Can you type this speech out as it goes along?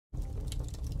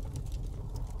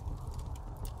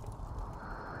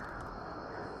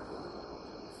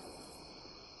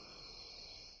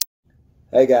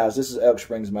Hey guys, this is Elk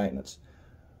Springs Maintenance.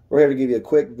 We're here to give you a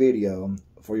quick video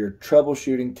for your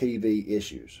troubleshooting TV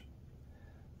issues.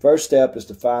 First step is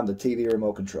to find the TV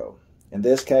remote control. In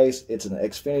this case, it's an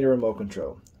Xfinity remote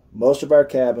control. Most of our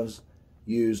cabins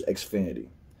use Xfinity.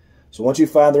 So once you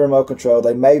find the remote control,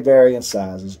 they may vary in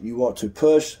sizes. You want to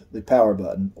push the power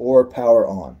button or power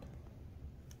on.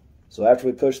 So after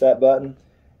we push that button,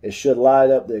 it should light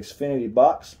up the Xfinity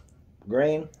box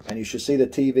green, and you should see the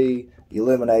TV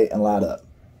illuminate and light up.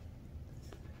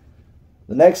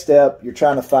 The next step, you're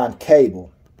trying to find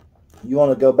cable. You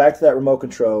want to go back to that remote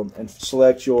control and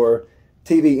select your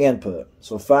TV input.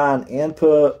 So find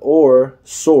input or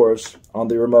source on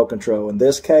the remote control. In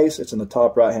this case, it's in the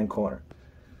top right hand corner.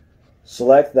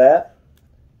 Select that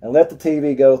and let the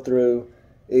TV go through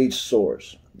each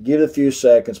source. Give it a few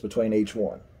seconds between each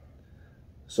one.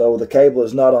 So the cable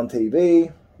is not on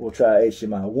TV. We'll try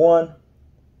HDMI 1.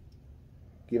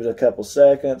 Give it a couple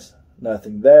seconds.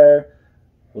 Nothing there.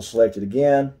 We'll select it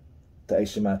again to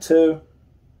HDMI 2.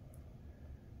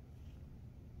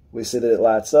 We see that it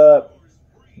lights up.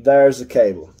 There's the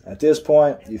cable. At this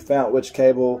point, you found which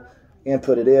cable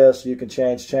input it is, so you can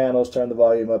change channels, turn the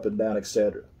volume up and down,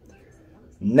 etc.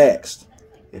 Next,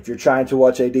 if you're trying to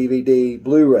watch a DVD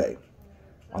Blu-ray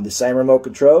on the same remote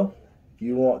control,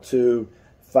 you want to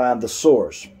find the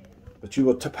source, but you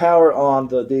will power on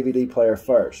the DVD player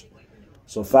first.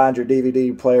 So find your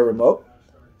DVD player remote.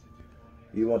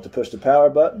 You want to push the power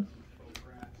button.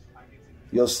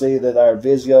 You'll see that our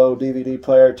Vizio DVD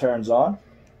player turns on.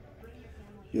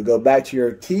 You'll go back to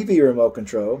your TV remote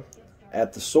control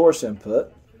at the source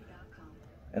input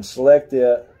and select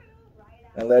it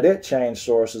and let it change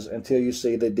sources until you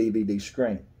see the DVD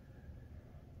screen.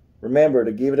 Remember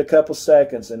to give it a couple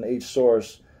seconds in each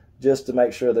source just to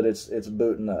make sure that it's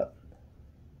booting up.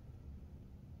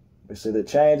 We see that it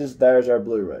changes. There's our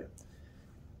Blu-ray.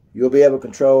 You'll be able to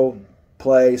control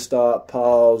play, stop,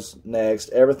 pause, next,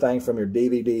 everything from your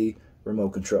DVD remote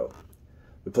control.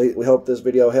 We hope this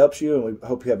video helps you, and we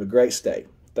hope you have a great stay.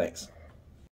 Thanks.